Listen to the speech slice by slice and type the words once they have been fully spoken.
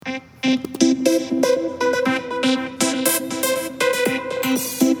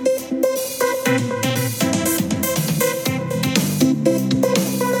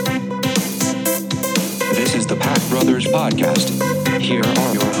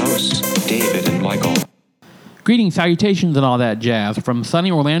Greetings, salutations, and all that jazz. From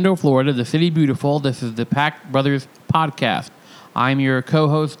sunny Orlando, Florida, the city beautiful, this is the Pack Brothers Podcast. I'm your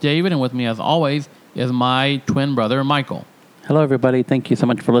co-host, David, and with me, as always, is my twin brother, Michael. Hello, everybody. Thank you so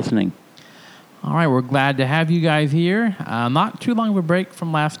much for listening. All right, we're glad to have you guys here. Not too long of a break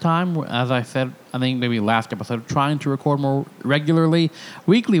from last time. As I said, I think maybe last episode, trying to record more regularly.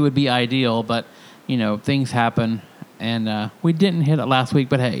 Weekly would be ideal, but, you know, things happen, and we didn't hit it last week,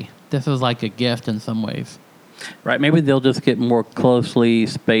 but hey, this is like a gift in some ways. Right, maybe they'll just get more closely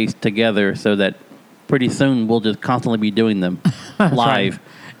spaced together so that pretty soon we'll just constantly be doing them live. Right.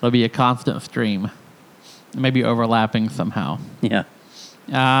 It'll be a constant stream, maybe overlapping somehow. Yeah.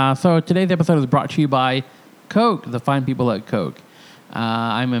 So today's episode is brought to you by Coke, the fine people at Coke.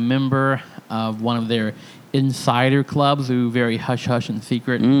 I'm a member of one of their insider clubs, who very hush-hush and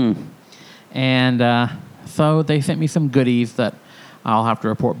secret. And so they sent me some goodies that I'll have to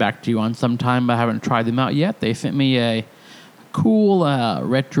report back to you on sometime, but I haven't tried them out yet. They sent me a cool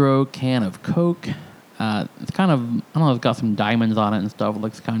retro can of Coke. It's kind of, I don't know, it's got some diamonds on it and stuff. It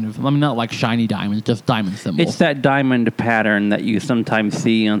looks kind of, I mean, not like shiny diamonds, just diamond symbols. It's that diamond pattern that you sometimes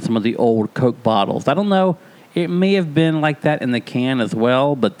see on some of the old Coke bottles. I don't know. It may have been like that in the can as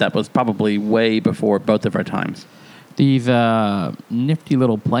well, but that was probably way before both of our times. These nifty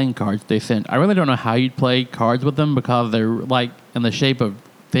little playing cards they sent. I really don't know how you'd play cards with them because they're like in the shape of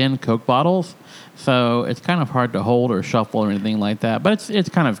thin Coke bottles. So it's kind of hard to hold or shuffle or anything like that. But it's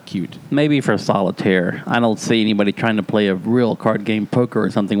kind of cute. Maybe for solitaire. I don't see anybody trying to play a real card game, poker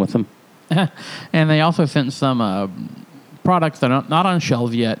or something with them. And they also sent some products that are not on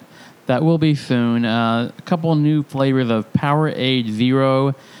shelves yet that will be soon. A couple new flavors of Powerade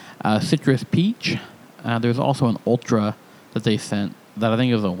Zero Citrus Peach. There's also an Ultra that they sent that I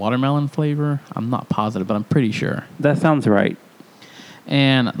think is a watermelon flavor. I'm not positive, but I'm pretty sure. That sounds right.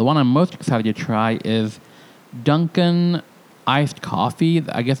 And the one I'm most excited to try is Dunkin' Iced Coffee.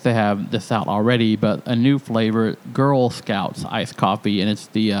 I guess they have this out already, but a new flavor, Girl Scouts Iced Coffee, and it's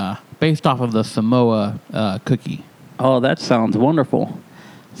the based off of the Samoa cookie. Oh, that sounds wonderful.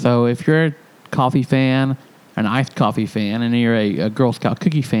 So if you're a coffee fan, an iced coffee fan, and you're a Girl Scout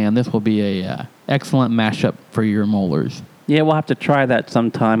cookie fan, this will be a excellent mashup for your molars. Yeah, we'll have to try that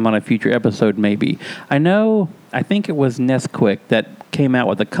sometime on a future episode, maybe. I think it was Nesquik that came out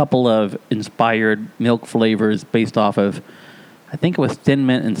with a couple of inspired milk flavors based off of, I think it was Thin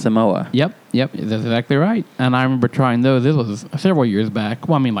Mint and Samoa. Yep, that's exactly right. And I remember trying those. This was several years back.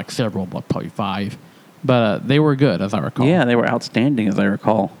 Well, I mean, like several, probably 5. But they were good, as I recall. Yeah, they were outstanding, as I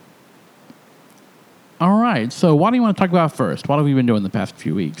recall. All right, so what do you want to talk about first? What have we been doing the past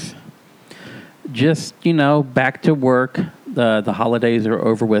few weeks? Just, back to work. The holidays are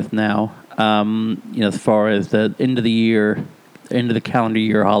over with now. As far as the end of the calendar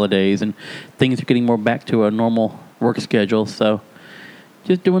year holidays, and things are getting more back to a normal work schedule. So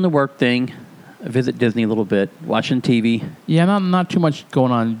just doing the work thing, visit Disney a little bit, watching TV. Yeah, not too much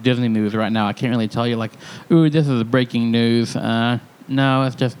going on Disney news right now. I can't really tell you, like, ooh, this is breaking news. No,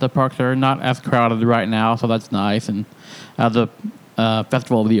 it's just the parks are not as crowded right now, so that's nice. And the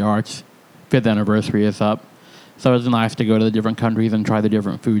Festival of the Arts 5th anniversary is up, so it's nice to go to the different countries and try the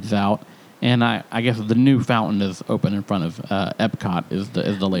different foods out. And I guess the new fountain is open in front of Epcot is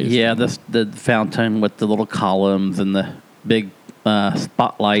the latest. Yeah, the fountain with the little columns and the big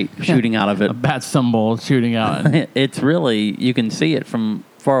spotlight shooting out of it. A bat symbol shooting out. It's really, you can see it from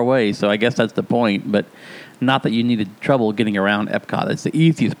far away, so I guess that's the point. But not that you needed trouble getting around Epcot. It's the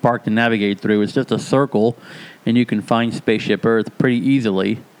easiest park to navigate through. It's just a circle, and you can find Spaceship Earth pretty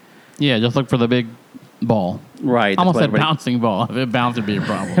easily. Yeah, just look for the big ball. Right. Almost said bouncing ball. If it bounced, it'd be a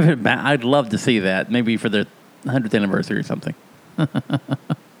problem. I'd love to see that. Maybe for the 100th anniversary or something.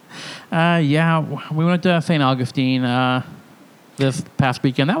 Yeah, we went to St. Augustine this past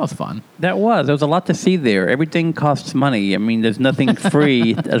weekend. That was fun. There was a lot to see there. Everything costs money. I mean, there's nothing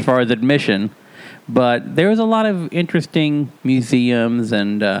free as far as admission. But there's a lot of interesting museums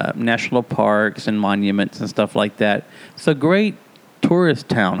and national parks and monuments and stuff like that. It's a great tourist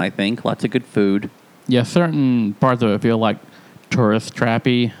town, I think. Lots of good food. Yeah, certain parts of it feel like tourist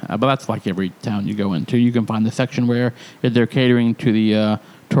trappy, but that's like every town you go into. You can find the section where they're catering to the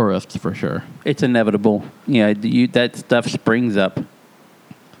tourists for sure. It's inevitable. Yeah, that stuff springs up.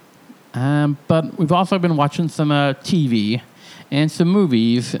 But we've also been watching some TV and some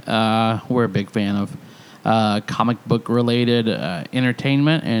movies. We're a big fan of comic book related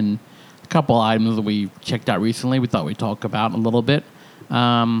entertainment, and a couple items that we checked out recently we thought we'd talk about a little bit.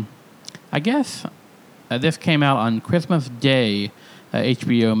 I guess this came out on Christmas Day.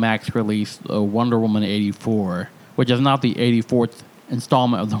 HBO Max released Wonder Woman 84, which is not the 84th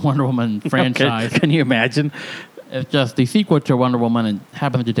installment of the Wonder Woman franchise. Can you imagine? It's just the sequel to Wonder Woman and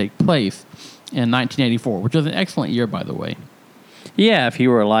happens to take place in 1984, which was an excellent year, by the way. Yeah, if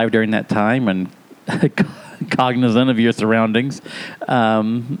you were alive during that time and cognizant of your surroundings,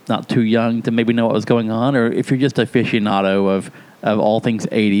 not too young to maybe know what was going on, or if you're just aficionado of all things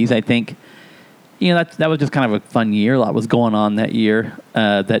 80s, I think, that was just kind of a fun year. A lot was going on that year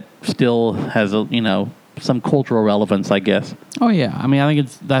that still has, some cultural relevance, I guess. Oh, yeah. I mean, I think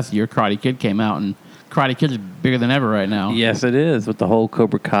that's the year Karate Kid came out, and Karate Kid is bigger than ever right now. Yes, it is, with the whole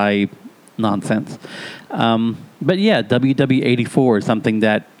Cobra Kai nonsense. But yeah, WW84 is something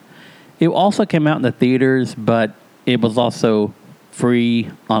that it also came out in the theaters, but it was also free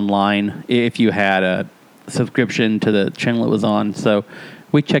online if you had a subscription to the channel it was on. So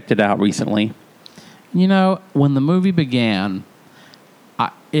we checked it out recently. When the movie began,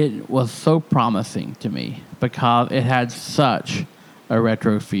 it was so promising to me because it had such a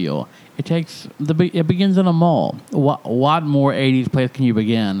retro feel. It begins in a mall. What more 80s place can you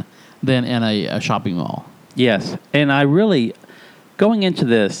begin than in a shopping mall? Yes, and going into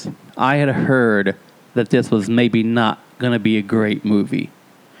this, I had heard that this was maybe not going to be a great movie.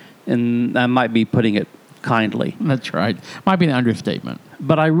 And I might be putting it kindly. That's right. Might be an understatement.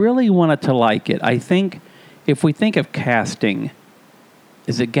 But I really wanted to like it. I think if we think of casting,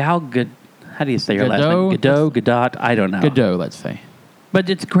 is it Gal Gadot? How do you say her last name? Gadot? I don't know. Gadot, let's say. But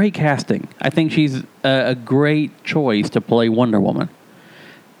it's great casting. I think she's a great choice to play Wonder Woman.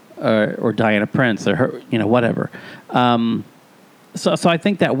 Or Diana Prince, or her, whatever. So I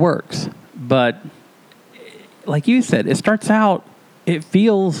think that works. But like you said, it starts out, it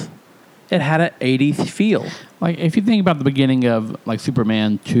had an 80s feel. Like, if you think about the beginning of, like,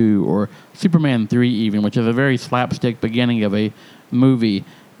 Superman 2 or Superman 3 even, which is a very slapstick beginning of a movie,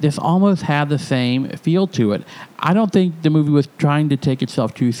 this almost had the same feel to it. I don't think the movie was trying to take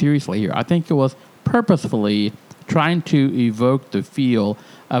itself too seriously here. I think it was purposefully trying to evoke the feel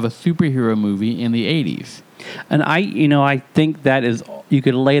of a superhero movie in the 80s. And I think that is, you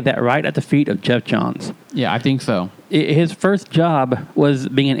could lay that right at the feet of Jeff Johns. Yeah, I think so. His first job was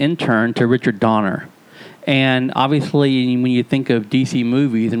being an intern to Richard Donner. And obviously, when you think of DC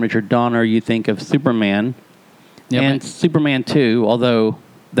movies and Richard Donner, you think of Superman. Yep. And Superman 2, although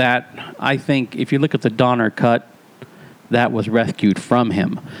that, I think, if you look at the Donner cut, that was rescued from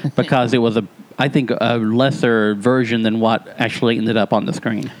him because it was I think a lesser version than what actually ended up on the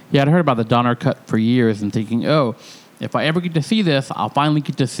screen. Yeah, I'd heard about the Donner cut for years and thinking, if I ever get to see this, I'll finally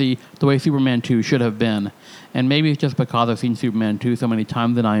get to see the way Superman 2 should have been. And maybe it's just because I've seen Superman 2 so many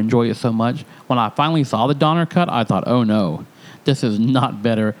times and I enjoy it so much. When I finally saw the Donner cut, I thought, oh no, this is not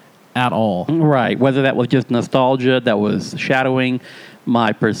better at all. Right, whether that was just nostalgia that was shadowing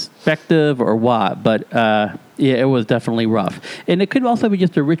my perspective or what, but yeah, it was definitely rough. And it could also be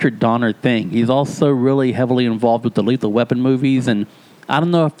just a Richard Donner thing. He's also really heavily involved with the Lethal Weapon movies, and I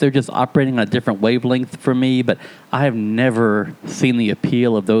don't know if they're just operating on a different wavelength for me, but I have never seen the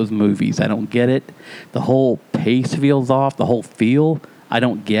appeal of those movies. I don't get it. The whole pace feels off. The whole feel, I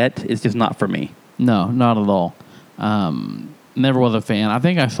don't get. It's just not for me. No, not at all. Never was a fan. I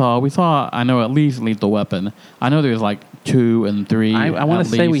think we saw, I know, at least Lethal Weapon. I know there's like 2 and 3. I want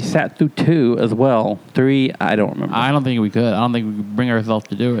to say we sat through 2 as well. 3, I don't remember. I don't think we could. I don't think we could bring ourselves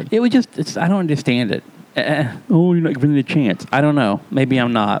to do it. It was just, I don't understand it. You're not giving it a chance. I don't know. Maybe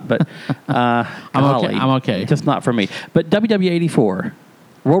I'm not, but I'm okay. Just not for me. But WW84,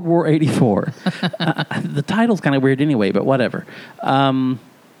 World War 84. The title's kind of weird anyway, but whatever.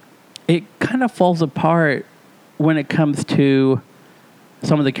 It kind of falls apart when it comes to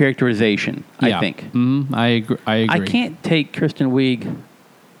some of the characterization, I think. Mm-hmm. I agree. I can't take Kristen Wiig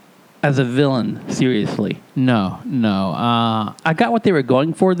as a villain seriously. No. I got what they were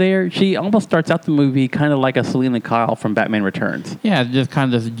going for there. She almost starts out the movie kind of like a Selena Kyle from Batman Returns. Yeah, just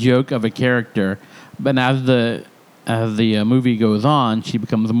kind of this joke of a character. But as the movie goes on, she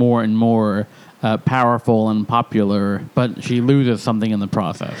becomes more and more powerful and popular, but she loses something in the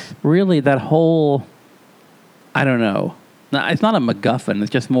process. Really, that whole... I don't know. It's not a MacGuffin. It's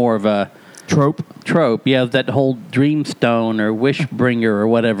just more of a... Trope, yeah. That whole Dreamstone or Wishbringer or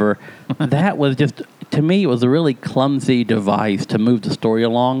whatever. That was just... To me, it was a really clumsy device to move the story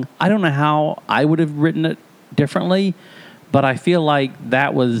along. I don't know how I would have written it differently, but I feel like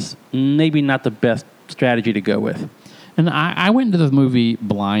that was maybe not the best strategy to go with. And I went into this movie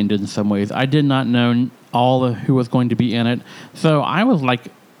blind in some ways. I did not know who was going to be in it. So I was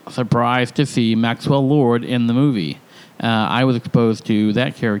surprised to see Maxwell Lord in the movie. I was exposed to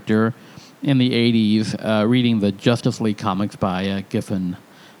that character in the 80s, reading the Justice League comics by Giffen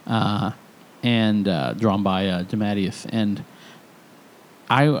and drawn by DeMatteis. And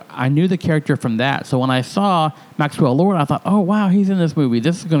I knew the character from that. So when I saw Maxwell Lord, I thought, oh, wow, he's in this movie.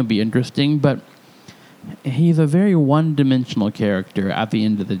 This is going to be interesting. But he's a very one-dimensional character at the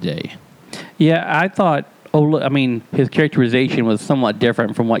end of the day. Yeah, I thought, his characterization was somewhat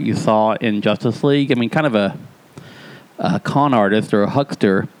different from what you saw in Justice League. I mean, kind of a con artist or a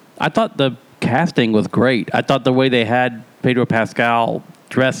huckster. I thought the casting was great. I thought the way they had Pedro Pascal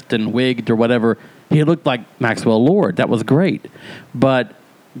dressed and wigged or whatever, he looked like Maxwell Lord. That was great. But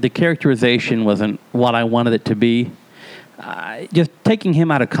the characterization wasn't what I wanted it to be. Just taking him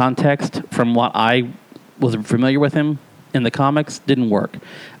out of context from what I was familiar with him in the comics didn't work.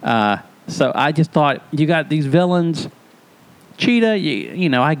 So I just thought, you got these villains. Cheetah, you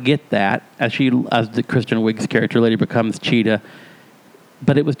know, I get that as the Kristen Wiig's character later becomes Cheetah,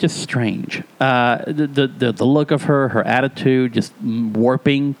 but it was just strange. The look of her attitude, just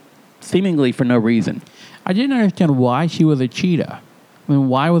warping, seemingly for no reason. I didn't understand why she was a cheetah. I mean,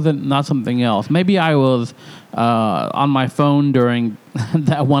 why was it not something else? Maybe I was on my phone during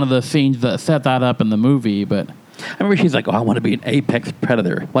that one of the scenes that set that up in the movie, but I remember she's like, "Oh, I want to be an apex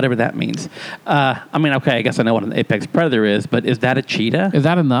predator," whatever that means. I mean, okay, I guess I know what an apex predator is, but is that a cheetah? Is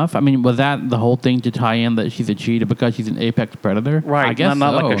that enough? I mean, was that the whole thing to tie in that she's a cheetah because she's an apex predator? Right, I guess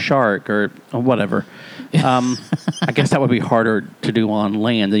not like a shark or whatever. I guess that would be harder to do on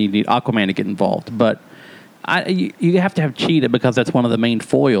land, and you need Aquaman to get involved. But you have to have cheetah because that's one of the main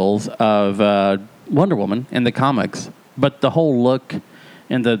foils of Wonder Woman in the comics. But the whole look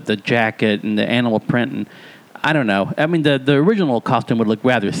and the jacket and the animal print and I don't know. I mean, the original costume would look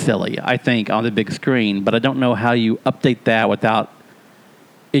rather silly, I think, on the big screen. But I don't know how you update that without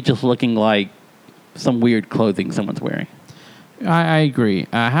it just looking like some weird clothing someone's wearing. I agree.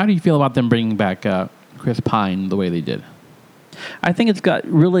 How do you feel about them bringing back Chris Pine the way they did? I think it's got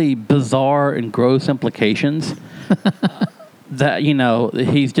really bizarre and gross implications. That, you know,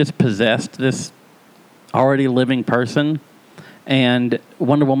 he's just possessed this already living person. And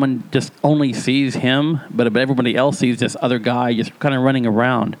Wonder Woman just only sees him, but everybody else sees this other guy just kind of running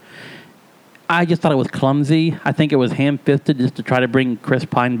around. I just thought it was clumsy. I think it was ham-fisted just to try to bring Chris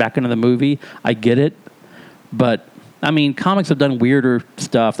Pine back into the movie. I get it. But, I mean, comics have done weirder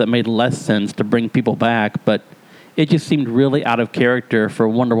stuff that made less sense to bring people back, but it just seemed really out of character for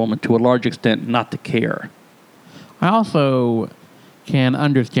Wonder Woman to a large extent not to care. I also can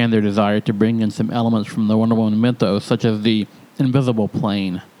understand their desire to bring in some elements from the Wonder Woman mythos, such as the invisible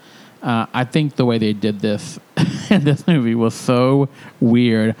plane. I think the way they did this in this movie was so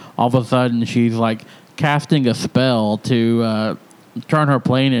weird. All of a sudden, she's like casting a spell to turn her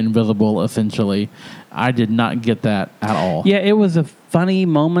plane invisible, essentially. I did not get that at all. Yeah, it was a funny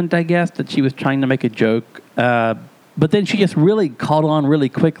moment, I guess, that she was trying to make a joke. But then she just really caught on really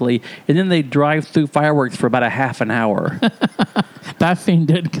quickly, and then they drive through fireworks for about a half an hour. That scene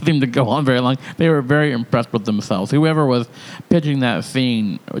did seem to go on very long. They were very impressed with themselves. Whoever was pitching that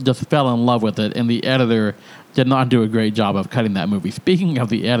scene just fell in love with it, and the editor did not do a great job of cutting that movie. Speaking of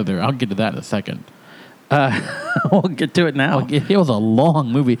the editor, I'll get to that in a second. We'll get to it now. It was a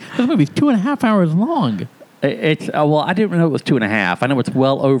long movie. This movie's 2.5 hours long. It's well, I didn't know it was 2.5. I know it's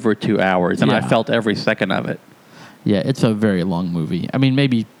well over 2 hours, and I felt every second of it. Yeah, it's a very long movie. I mean,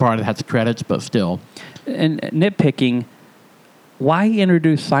 maybe part of it has credits, but still. And nitpicking, why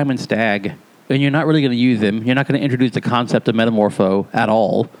introduce Simon Stagg? And you're not really going to use him. You're not going to introduce the concept of Metamorpho at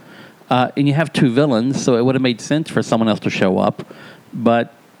all. And you have two villains, so it would have made sense for someone else to show up.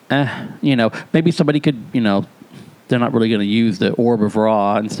 But, you know, maybe somebody could, you know, they're not really going to use the Orb of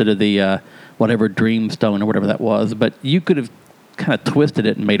Ra instead of the whatever Dreamstone or whatever that was. But you could have kind of twisted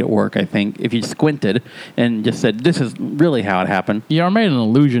it and made it work, I think, if you squinted and just said, this is really how it happened. Yeah, or made an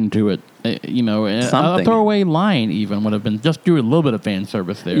allusion to it. You know, a throwaway line even would have been just do a little bit of fan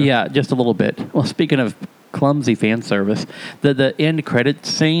service there. Yeah, just a little bit. Well, speaking of clumsy fan service, the end credit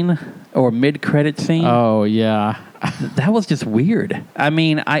scene or mid credit scene. Oh yeah, that was just weird. I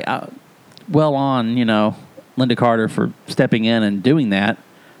mean, well on, you know, Linda Carter for stepping in and doing that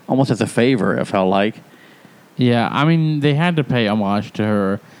almost as a favor. It felt like. Yeah, I mean, they had to pay homage to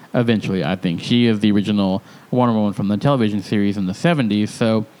her eventually, I think. She is the original Wonder Woman from the television series in the 70s,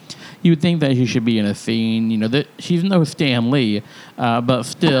 so you would think that she should be in a scene. You know, that she's no Stan Lee, but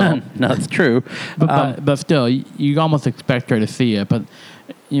still... No, that's true. But still, you almost expect her to see it. But,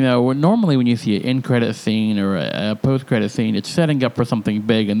 you know, normally when you see an end-credit scene or a post-credit scene, it's setting up for something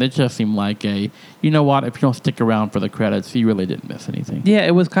big, and it just seemed like you know what, if you don't stick around for the credits, you really didn't miss anything. Yeah,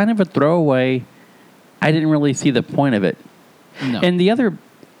 it was kind of a throwaway. I didn't really see the point of it. No. And the other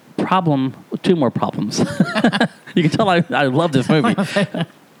problem, two more problems. You can tell I love this movie.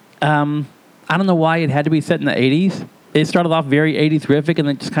 I don't know why it had to be set in the 80s. it started off very 80s rific and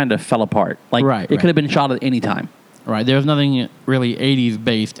then just kind of fell apart. Like, it could have been shot at any time. Right. There was nothing really 80s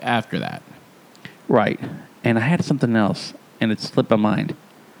based after that. Right. And I had something else, and it slipped my mind.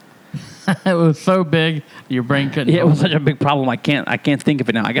 It was so big, your brain couldn't. Yeah, it was such a big problem. I can't think of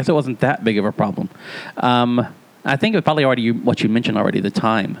it now. I guess it wasn't that big of a problem. I think it was probably already what you mentioned already. The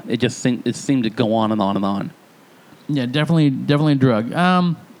time it seemed to go on and on and on. Yeah, definitely a drug.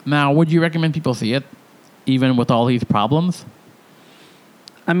 Now, would you recommend people see it, even with all these problems?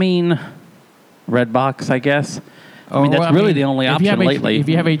 I mean, Redbox, I guess. I mean, that's really the only option lately. If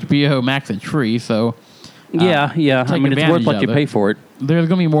you have HBO Max, it's free. So yeah. I mean, it's worth what you pay for it. There's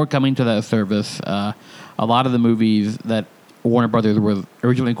going to be more coming to that service. A lot of the movies that Warner Brothers was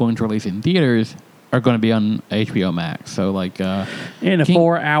originally going to release in theaters are going to be on HBO Max. So, like, in a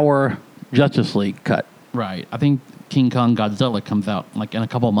 4-hour Justice League cut. Right. I think King Kong Godzilla comes out like in a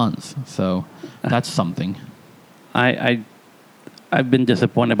couple of months. So that's something. I've been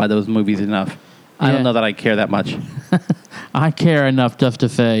disappointed by those movies enough. Yeah. I don't know that I care that much. I care enough just to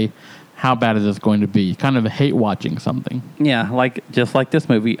say, how bad is this going to be? Kind of hate watching something. Yeah, just like this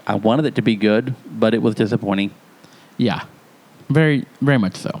movie. I wanted it to be good, but it was disappointing. Yeah, very, very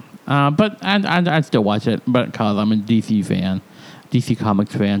much so. But I'd still watch it, because I'm a DC fan, DC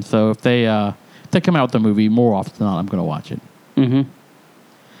Comics fan. So if they come out with a movie more often than not, I'm going to watch it. Mm-hmm.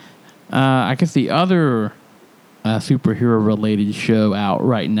 I guess the other superhero-related show out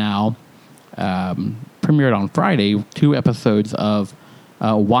right now premiered on Friday, 2 episodes of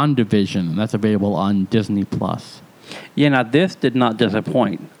WandaVision. That's available on Disney+. Yeah, now this did not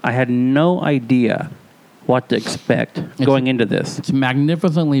disappoint. I had no idea what to expect going into this. It's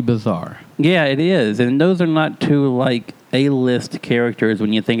magnificently bizarre. Yeah, it is. And those are not two, like, A-list characters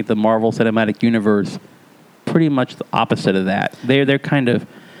when you think of the Marvel Cinematic Universe. Pretty much the opposite of that. They're kind of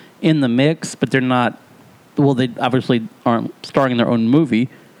in the mix, but they're not... Well, they obviously aren't starring in their own movie.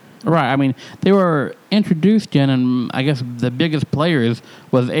 Right. I mean, they were introduced in, and I guess the biggest players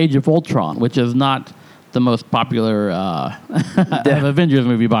was Age of Ultron, which is not the most popular Avengers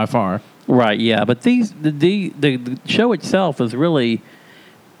movie by far. Right, yeah. But the show itself is really,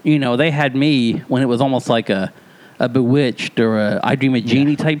 they had me when it was almost like a Bewitched or a I Dream of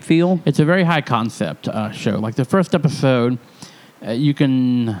Jeannie type feel. It's a very high concept show. Like the first episode... you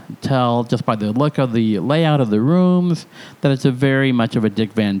can tell just by the look of the layout of the rooms that it's a very much of a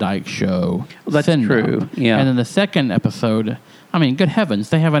Dick Van Dyke show. Well, that's true, yeah. And then the second episode, I mean, good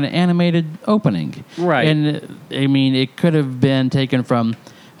heavens, they have an animated opening. Right. And, I mean, it could have been taken from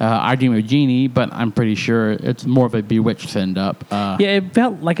I Dream of Jeannie, but I'm pretty sure it's more of a Bewitched send-up. Yeah, it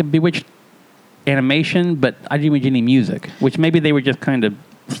felt like a Bewitched animation, but I Dream of Jeannie music, which maybe they were just kind of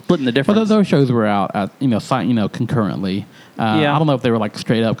splitting the difference. Well, those shows were out at, concurrently. I don't know if they were like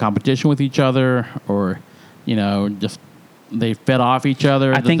straight up competition with each other or, just they fed off each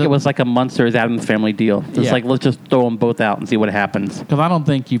other. I think it was like a Munsters Addams Family deal. It's like, let's just throw them both out and see what happens. Because I don't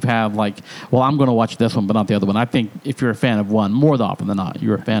think you've had like, well, I'm going to watch this one, but not the other one. I think if you're a fan of one, more often than not,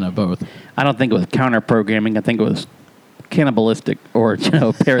 you're a fan of both. I don't think it was counter-programming. I think it was cannibalistic or,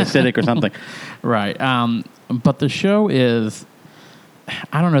 parasitic or something. Right. But the show is...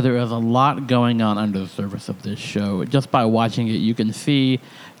 I don't know, there is a lot going on under the surface of this show. Just by watching it, you can see,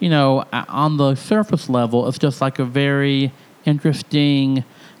 on the surface level, it's just like a very interesting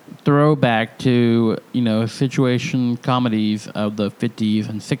throwback to, situation comedies of the 50s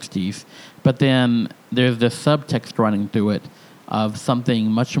and 60s. But then there's this subtext running through it of something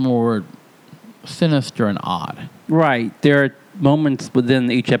much more sinister and odd. Right. There are moments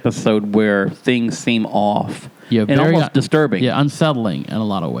within each episode where things seem off. Yeah, and almost disturbing. Yeah, unsettling in a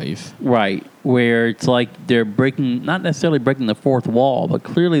lot of ways. Right, where it's like they're breaking, not necessarily breaking the fourth wall, but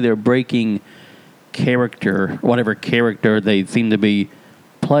clearly they're breaking character, whatever character they seem to be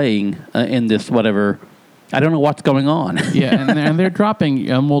playing in this whatever. I don't know what's going on. Yeah, and they're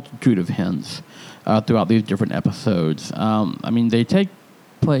dropping a multitude of hints throughout these different episodes. I mean, they take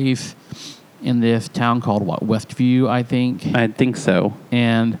place in this town called, Westview, I think? I think so.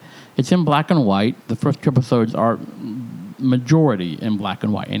 And... it's in black and white. The first 2 episodes are majority in black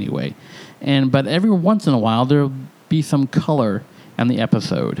and white anyway. But every once in a while, there'll be some color in the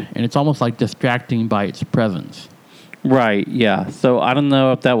episode. And it's almost like distracting by its presence. Right, yeah. So I don't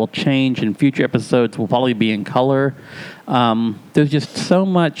know if that will change in future episodes. Will probably be in color. There's just so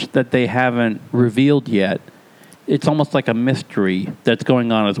much that they haven't revealed yet. It's almost like a mystery that's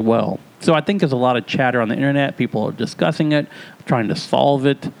going on as well. So I think there's a lot of chatter on the internet. People are discussing it, trying to solve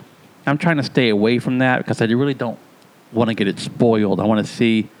it. I'm trying to stay away from that because I really don't want to get it spoiled. I want to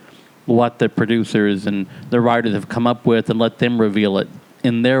see what the producers and the writers have come up with and let them reveal it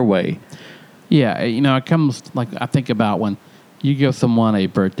in their way. Yeah, it comes like I think about when you give someone a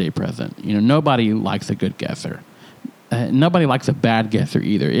birthday present. Nobody likes a good guesser. Nobody likes a bad guesser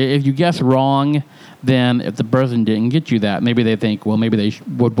either. If you guess wrong, then if the person didn't get you that, maybe they think, well, maybe they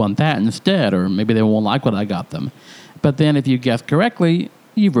would want that instead, or maybe they won't like what I got them. But then if you guess correctly,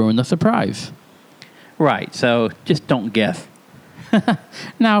 you've ruined the surprise. Right, so just don't guess.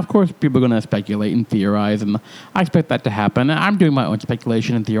 Now, of course, people are going to speculate and theorize, and I expect that to happen. I'm doing my own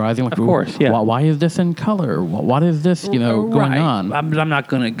speculation and theorizing. Like, of course, yeah. Why is this in color? What is this, going on? I'm not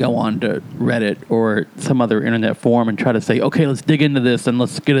going to go on to Reddit or some other internet forum and try to say, okay, let's dig into this and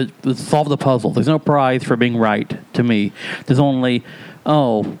let's solve the puzzle. There's no prize for being right to me. There's only,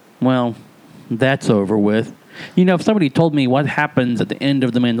 that's over with. If somebody told me what happens at the end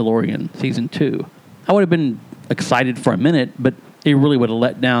of The Mandalorian Season 2, I would have been excited for a minute, but it really would have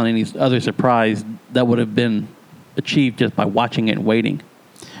let down any other surprise that would have been achieved just by watching it and waiting.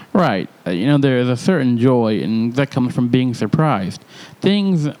 Right. There's a certain joy, and that comes from being surprised.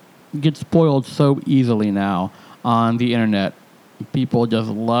 Things get spoiled so easily now on the internet. People just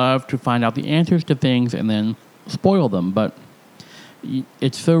love to find out the answers to things and then spoil them, but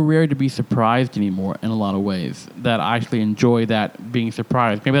it's so rare to be surprised anymore in a lot of ways that I actually enjoy that, being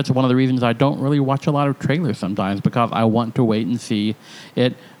surprised. Maybe that's one of the reasons I don't really watch a lot of trailers sometimes, because I want to wait and see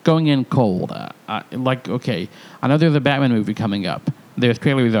it going in cold. I know there's a Batman movie coming up. There's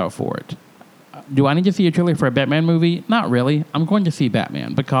trailers out for it. Do I need to see a trailer for a Batman movie? Not really. I'm going to see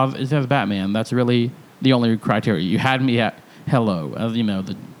Batman because it says Batman. That's really the only criteria. You had me at hello,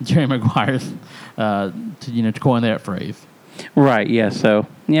 the Jerry Maguire's, to coin that phrase. Right, yeah, so,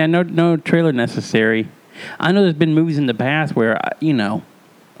 no trailer necessary. I know there's been movies in the past where,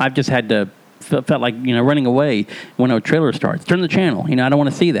 I've just had to, felt like, running away when a trailer starts. Turn the channel, I don't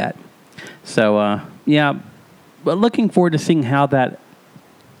want to see that. So, but looking forward to seeing how that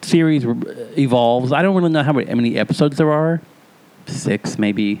series evolves. I don't really know how many episodes there are. 6,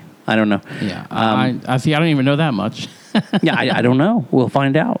 maybe. I don't know. Yeah, I see. I don't even know that much. Yeah, I don't know. We'll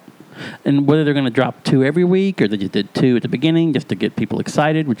find out. And whether they're going to drop 2 every week or they just did 2 at the beginning just to get people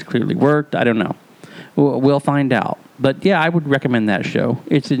excited, which clearly worked, I don't know. We'll find out. But, yeah, I would recommend that show.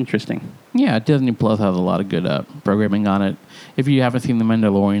 It's interesting. Yeah, Disney Plus has a lot of good programming on it. If you haven't seen The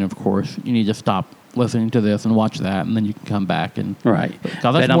Mandalorian, of course, you need to stop listening to this and watch that, and then you can come back and right.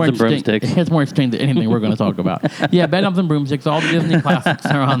 That's more and broomsticks. It's more interesting than anything we're going to talk about. Yeah, Bedknobs and Broomsticks. All the Disney classics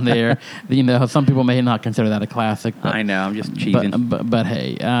are on there. Some people may not consider that a classic. But, I know, I'm just cheesing. But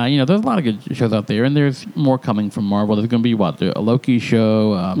hey, there's a lot of good shows out there, and there's more coming from Marvel. There's going to be a Loki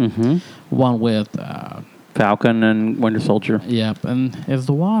show, one with Falcon and Winter Soldier. Yep, and is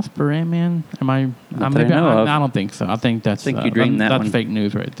the Wasp or Ant-Man? I don't think so. I think that's you dreamed that's fake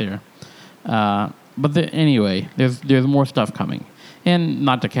news right there. But anyway, there's more stuff coming, and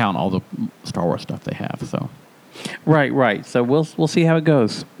not to count all the Star Wars stuff they have. So, right. So we'll see how it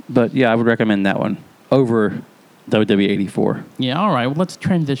goes. But yeah, I would recommend that one over WW84. Yeah. All right. Well, let's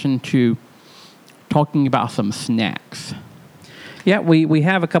transition to talking about some snacks. Yeah, we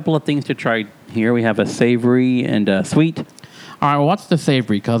have a couple of things to try here. We have a savory and a sweet. All right. Well, what's the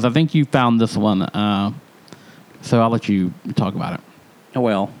savory? Because I think you found this one. So I'll let you talk about it.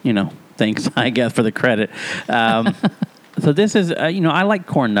 Well, thanks, I guess, for the credit. So this is, I like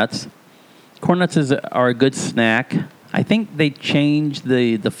corn nuts. Corn nuts are a good snack. I think they changed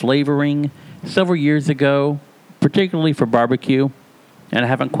the flavoring several years ago, particularly for barbecue. And I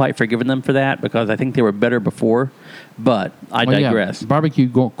haven't quite forgiven them for that because I think they were better before. But I digress. Yeah,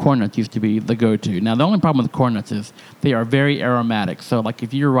 barbecue corn nuts used to be the go-to. Now, the only problem with corn nuts is they are very aromatic. So, like,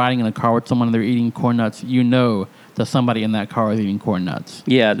 if you're riding in a car with someone and they're eating corn nuts, that somebody in that car is eating corn nuts.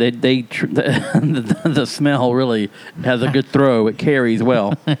 Yeah, the smell really has a good throw. It carries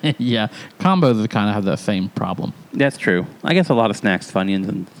well. Yeah, combos kind of have that same problem. That's true. I guess a lot of snacks, Funyuns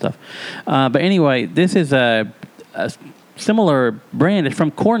and stuff. But anyway, this is a similar brand. It's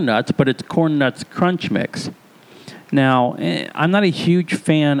from Corn Nuts, but it's Corn Nuts Crunch Mix. Now, I'm not a huge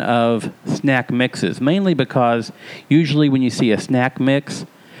fan of snack mixes, mainly because usually when you see a snack mix,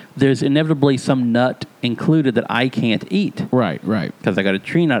 there's inevitably some nut included that I can't eat. Right. Because I got a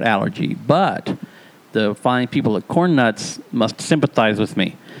tree nut allergy. But the fine people at Corn Nuts must sympathize with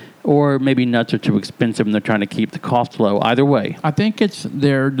me. Or maybe nuts are too expensive and they're trying to keep the cost low. Either way. I think it's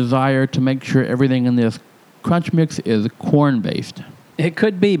their desire to make sure everything in this crunch mix is corn-based. It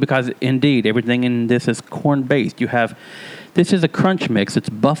could be because, indeed, everything in this is corn-based. This is a crunch mix. It's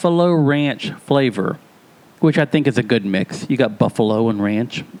Buffalo Ranch flavor, which I think is a good mix. You got buffalo and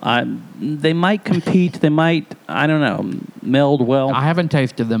ranch. They might compete. They might, I don't know, meld well. I haven't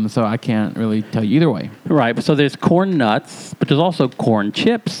tasted them, so I can't really tell you either way. Right. So there's corn nuts, but there's also corn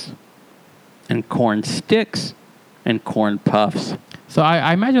chips. and corn sticks and corn puffs. So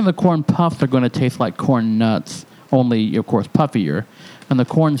I imagine the corn puffs are going to taste like corn nuts, only, of course, puffier. And the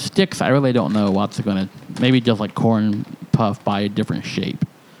corn sticks, I really don't know what's going to... Maybe just like corn puff by a different shape.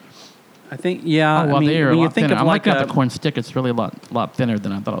 I think, yeah. Oh, well, I mean, they're when a you lot think thinner. of I'm like looking at the corn stick. It's really a lot thinner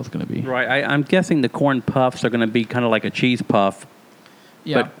than I thought it was going to be. right, I'm guessing the corn puffs are going to be kind of like a cheese puff,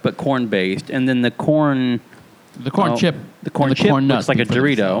 Yeah. but corn based, and then the corn The corn chip. the corn and chip corn nuts looks like a speak for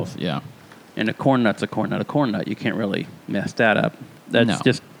Dorito. themselves. Yeah. and a corn nut's a corn nut. A corn nut, you can't really mess that up. That's No.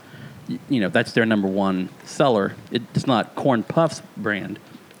 just, that's their number one seller. It's not Corn Puffs brand.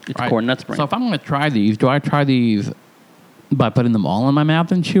 It's Right. Corn Nuts brand. So if I'm going to try these, do I try these by putting them all in my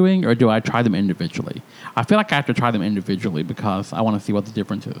mouth and chewing, or do I try them individually? I feel like I have to try them individually because I want to see what the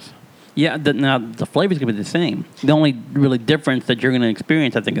difference is. Yeah, now the flavor's going to be the same. The only really difference that you're going to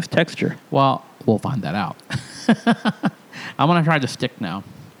experience, I think, is texture. Well, we'll find that out. I'm going to try the stick now.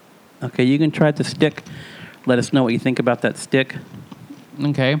 Okay, you can try the stick. Let us know what you think about that stick.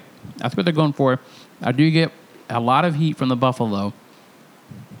 Okay, that's what they're going for. I do get a lot of heat from the buffalo,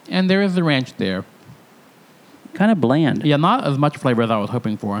 and there is the ranch there. Kind of bland. Yeah, not as much flavor as I was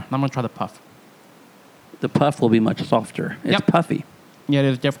hoping for. I'm going to try the puff. The puff will be much softer. It's Yep. puffy. Yeah, it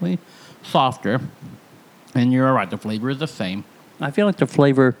is definitely softer, and you're right, the flavor is the same. I feel like the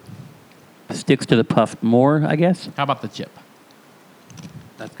flavor sticks to the puff more, I guess. How about the chip?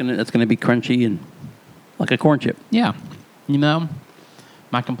 That's gonna be crunchy and like a corn chip. Yeah.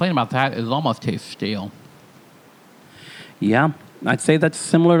 My complaint about that is it almost tastes stale. Yeah, I'd say that's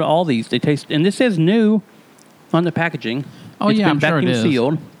similar to all these. They taste, and this is new on the packaging. Oh, It's yeah, been I'm sure it vacuum is.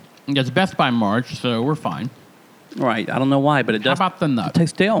 sealed. It's Best by March, so we're fine. Right. I don't know why, but it How does about the nut?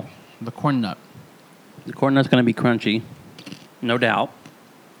 taste stale. The corn nut. The corn nut's gonna be crunchy, no doubt.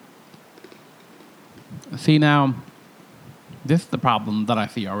 See, now, this is the problem that I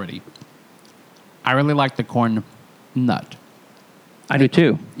see already. I really like the corn nut. I do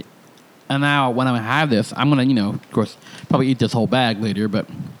too. And now, when I have this, I'm going to, of course, probably eat this whole bag later, but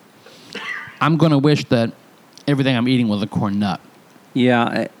I'm going to wish that everything I'm eating was a corn nut.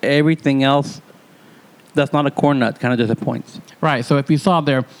 Yeah, everything else that's not a corn nut kind of disappoints. Right, so if you saw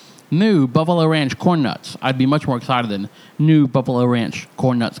their new Buffalo Ranch corn nuts, I'd be much more excited than new Buffalo Ranch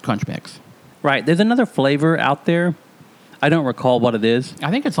corn nuts crunch mix. Right. There's another flavor out there. I don't recall what it is. I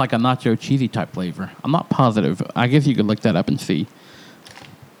think it's like a nacho cheesy type flavor. I'm not positive. I guess you could look that up and see.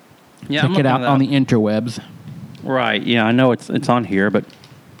 Yeah, Check it out on the interwebs. Right. Yeah, I know it's on here, but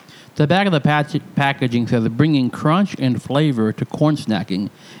The back of the packaging says, bringing crunch and flavor to corn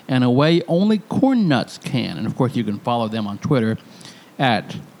snacking in a way only corn nuts can. And, of course, you can follow them on Twitter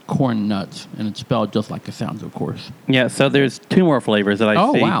at Corn Nuts. And it's spelled just like it sounds, of course. yeah. So there's two more flavors that I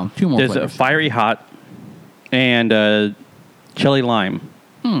Oh, see. wow, two more There's flavors. a fiery hot and chili lime.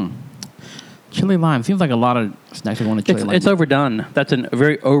 Chili lime. Seems like a lot of snacks are going to chili lime. It's overdone. That's a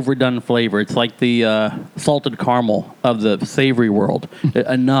very overdone flavor. It's like the salted caramel of the savory world.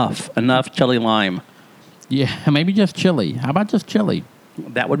 enough chili lime. Yeah, maybe just chili. How about just chili?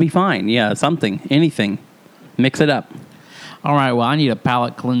 That would be fine. Yeah, something, anything. Mix it up. All right, well, I need a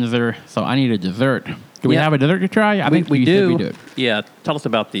palate cleanser, so I need a dessert. Do we Yeah. have a dessert to try? I think we you do. said we do. Yeah, tell us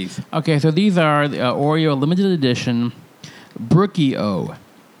about these. Okay, so these are the Oreo limited edition Brookie-O.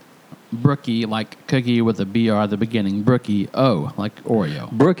 Brookie, like cookie with a BR at the beginning. Brookie-O, like Oreo.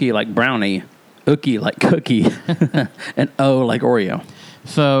 Brookie like brownie, ookie like cookie, and O like Oreo.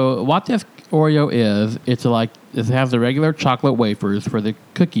 So what this Oreo is, it has the regular chocolate wafers for the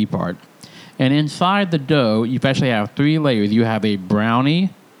cookie part. And inside the dough, you actually have three layers. You have a brownie,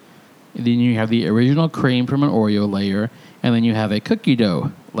 then you have the original cream from an Oreo layer, and then you have a cookie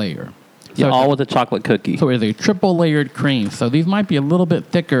dough layer. Yeah, So all with a chocolate cookie. So it's a triple layered cream. So these might be a little bit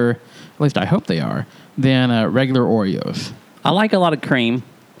thicker, at least I hope they are, than regular Oreos. I like a lot of cream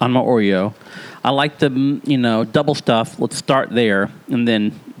on my Oreo. I like the, double stuff. Let's start there. And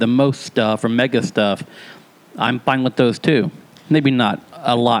then the most stuff or mega stuff, I'm fine with those too. Maybe not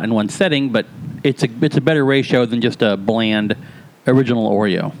a lot in one setting, but it's a better ratio than just a bland original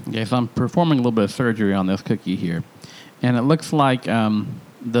Oreo. Okay, so I'm performing a little bit of surgery on this cookie here. And it looks like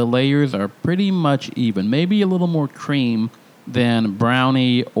the layers are pretty much even. Maybe a little more cream than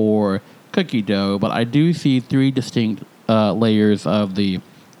brownie or cookie dough, but I do see three distinct layers of the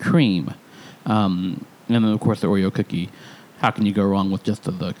cream. And then, of course, the Oreo cookie. How can you go wrong with just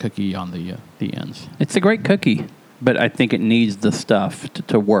the cookie on the ends? It's a great cookie, but I think it needs the stuff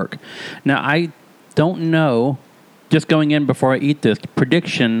to work. Now, I don't know, just going in before I eat this,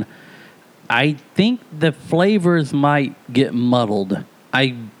 prediction, I think the flavors might get muddled.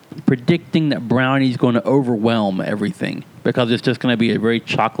 I'm predicting that brownie's going to overwhelm everything because it's just going to be a very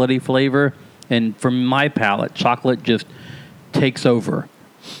chocolatey flavor And for my palate, chocolate just takes over.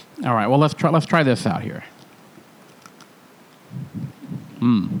 All right. Well, let's try this out here.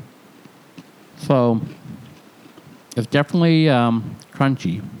 So it's definitely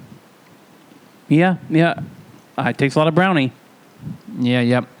crunchy. Yeah. It takes a lot of brownie.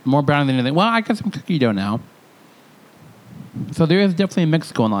 Yeah. More brownie than anything. Well, I got some cookie dough now. So there is definitely a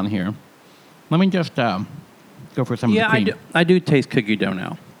mix going on here. Let me just go for some of the cream. I do taste cookie dough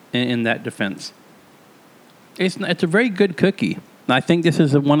now, in that defense. It's a very good cookie. I think this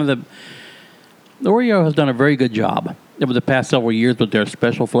is one of the Oreo has done a very good job over the past several years with their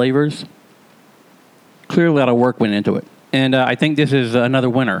special flavors. Clearly a lot of work went into it. And I think this is another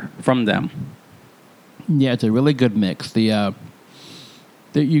winner from them. Yeah, it's a really good mix. You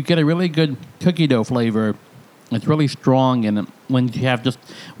get a really good cookie dough flavor. It's really strong, and when you have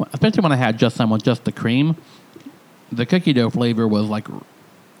especially when I had just some with just the cream, the cookie dough flavor was like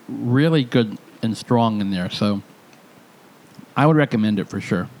really good and strong in there. So I would recommend it for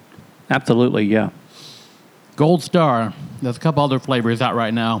sure. Absolutely, yeah. Gold Star. There's a couple other flavors out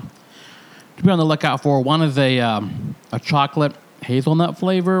right now to be on the lookout for. One is a chocolate hazelnut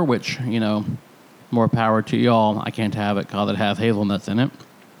flavor, which, more power to y'all. I can't have it because it has hazelnuts in it.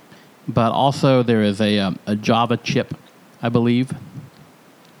 But also there is a Java chip, I believe.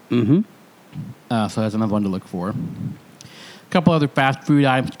 Mm-hmm. So that's another one to look for. A couple other fast food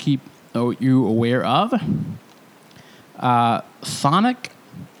items to keep you aware of. Sonic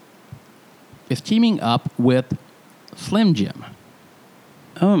is teaming up with Slim Jim.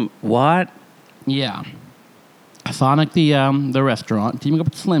 What? Yeah. Sonic, the restaurant, teaming up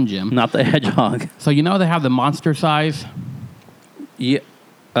with Slim Jim. Not the hedgehog. So they have the monster size? Yeah.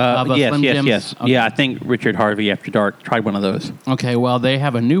 Yes. Okay. Yeah, I think Richard Harvey After Dark tried one of those. Okay, well, they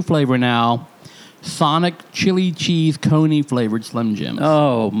have a new flavor now. Sonic chili cheese coney flavored Slim Jims.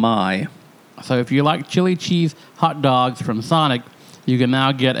 Oh, my. So if you like chili cheese hot dogs from Sonic, you can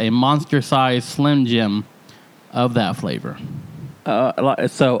now get a monster-sized Slim Jim of that flavor.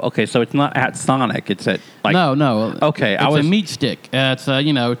 So it's not at Sonic. It's at no. Okay, it's a meat stick. It's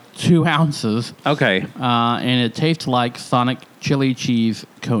 2 ounces. Okay, and it tastes like Sonic chili cheese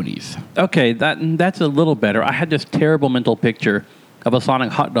conies. Okay, that's a little better. I had this terrible mental picture of a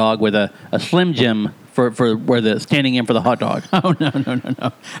Sonic hot dog with a Slim Jim for where the standing in for the hot dog. Oh no,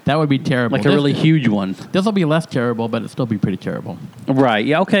 that would be terrible. Like a really huge one. This will be less terrible, but it'll still be pretty terrible. Right?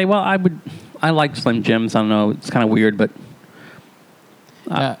 Yeah. Okay. Well, I like Slim Jims. I don't know. It's kind of weird, but.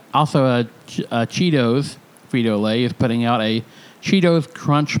 Also, Cheetos Frito-Lay is putting out a Cheetos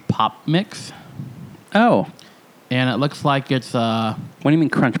Crunch Pop Mix. Oh. And it looks like it's... what do you mean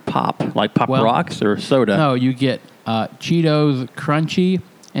Crunch Pop? Like Pop Rocks or soda? No, you get Cheetos Crunchy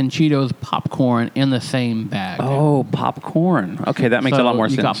and Cheetos Popcorn in the same bag. Oh, popcorn. Okay, that makes a lot more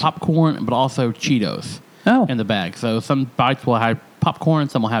sense. You got popcorn, but also Cheetos in the bag. So some bites will have popcorn,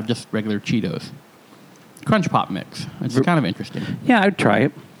 some will have just regular Cheetos. Crunch Pop Mix. It's kind of interesting. Yeah, I'd try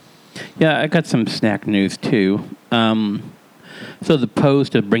it. Yeah, I got some snack news, too. So the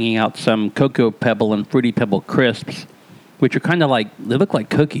Post is bringing out some Cocoa Pebble and Fruity Pebble crisps, which are kind of they look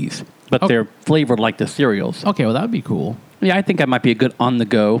like cookies, but they're flavored like the cereals. Okay, well, that would be cool. Yeah, I think that might be a good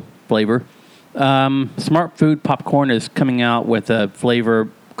on-the-go flavor. Smart Food Popcorn is coming out with a flavor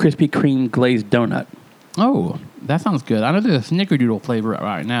Krispy Kreme glazed donut. Oh, that sounds good. I know there's a Snickerdoodle flavor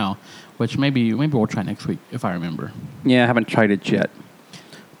right now, which maybe we'll try next week, if I remember. Yeah, I haven't tried it yet.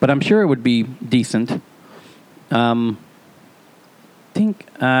 But I'm sure it would be decent. I think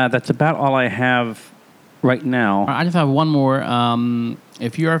that's about all I have right now. I just have one more.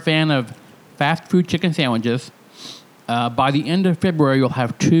 If you're a fan of fast food chicken sandwiches, by the end of February, you'll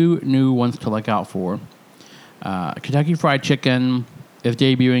have 2 new ones to look out for. Kentucky Fried Chicken is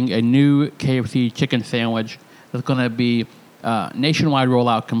debuting a new KFC chicken sandwich that's going to be nationwide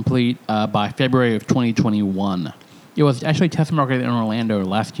rollout complete by February of 2021. It was actually test marketed in Orlando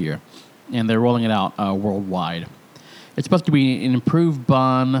last year, and they're rolling it out worldwide. It's supposed to be an improved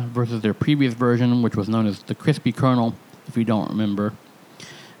bun versus their previous version, which was known as the Crispy Kernel, if you don't remember.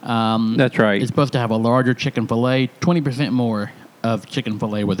 That's right. It's supposed to have a larger chicken fillet, 20% more of chicken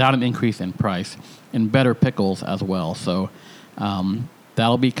fillet without an increase in price, and better pickles as well. So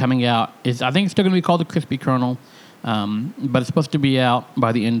that'll be coming out. I think it's still going to be called the Crispy Kernel, but it's supposed to be out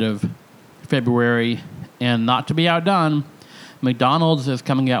by the end of February. And not to be outdone, McDonald's is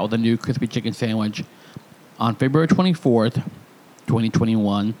coming out with a new crispy chicken sandwich on February 24th,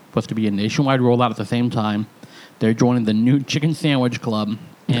 2021. Supposed to be a nationwide rollout at the same time. They're joining the new Chicken Sandwich Club.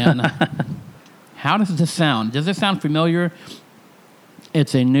 And how does this sound? Does this sound familiar?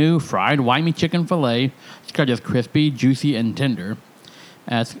 It's a new fried white meat chicken fillet. It's got just crispy, juicy, and tender.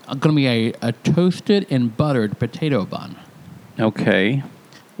 It's going to be a toasted and buttered potato bun, Okay.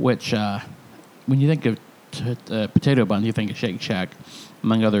 which when you think of potato buns, you think of Shake Shack,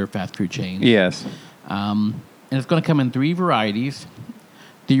 among other fast food chains. Yes. And it's going to come in 3 varieties.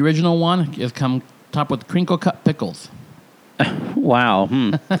 The original one is come topped with crinkle cut pickles. Wow.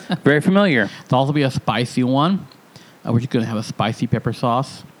 Very familiar. There'll also be a spicy one, which is going to have a spicy pepper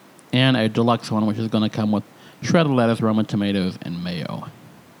sauce, and a deluxe one, which is going to come with shredded lettuce, Roma tomatoes, and mayo.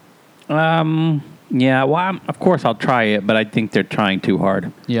 Yeah, well, of course I'll try it, but I think they're trying too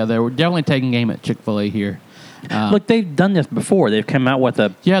hard. Yeah, they were definitely taking aim at Chick-fil-A here. Look, they've done this before. They've come out with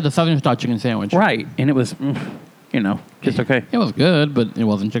a... Yeah, the Southern Style Chicken Sandwich. Right, and it was, just okay. It was good, but it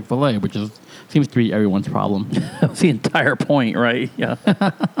wasn't Chick-fil-A, which seems to be everyone's problem. That's the entire point, right? Yeah.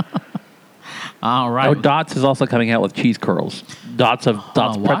 All right. Oh, Dots is also coming out with cheese curls. Dots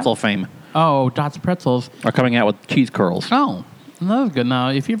what? pretzel fame Oh, Dots Pretzels. are coming out with cheese curls. Oh, that was good. Now,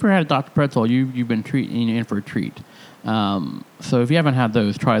 if you've ever had a Dr. Pretzel, you've been in for a treat. So if you haven't had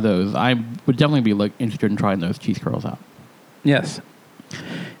those, try those. I would definitely be interested in trying those cheese curls out. Yes.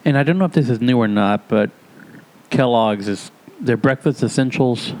 And I don't know if this is new or not, but Kellogg's is their breakfast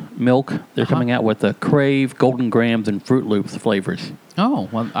essentials milk. They're coming out with the Crave, Golden Grams, and Fruit Loops flavors. Oh,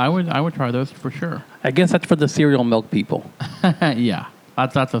 well, I would try those for sure. I guess that's for the cereal milk people. Yeah,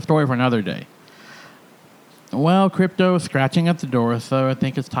 that's a story for another day. Well, crypto is scratching at the door, so I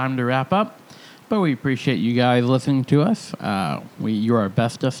think it's time to wrap up. But we appreciate you guys listening to us. You're our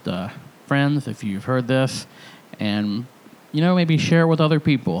bestest friends if you've heard this. And, maybe share it with other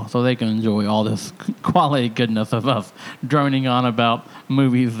people so they can enjoy all this quality goodness of us droning on about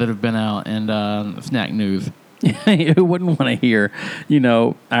movies that have been out and snack news. Who wouldn't want to hear,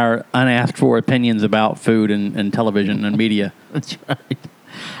 our unasked for opinions about food and television and media? That's right.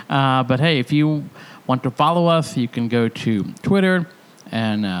 But hey, if you want to follow us, you can go to Twitter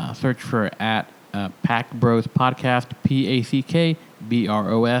and search for at Pack Bros Podcast, PACKBROS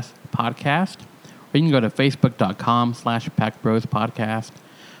Podcast. Or you can go to facebook.com/Pack Bros Podcast.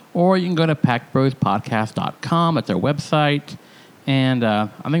 Or you can go to packbrospodcast.com. That's our website. And I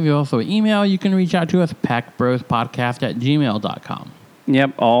think there's also an email you can reach out to us, packbrospodcast@gmail.com.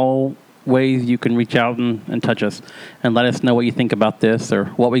 Yep, all ways you can reach out and touch us and let us know what you think about this or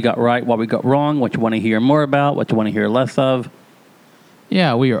what we got right, what we got wrong, what you want to hear more about, what you want to hear less of.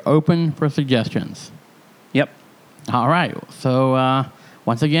 Yeah, we are open for suggestions. Yep. All right. So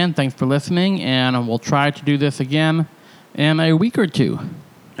once again, thanks for listening, and we'll try to do this again in a week or two.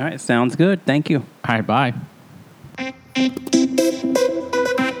 All right, sounds good. Thank you. All right, bye.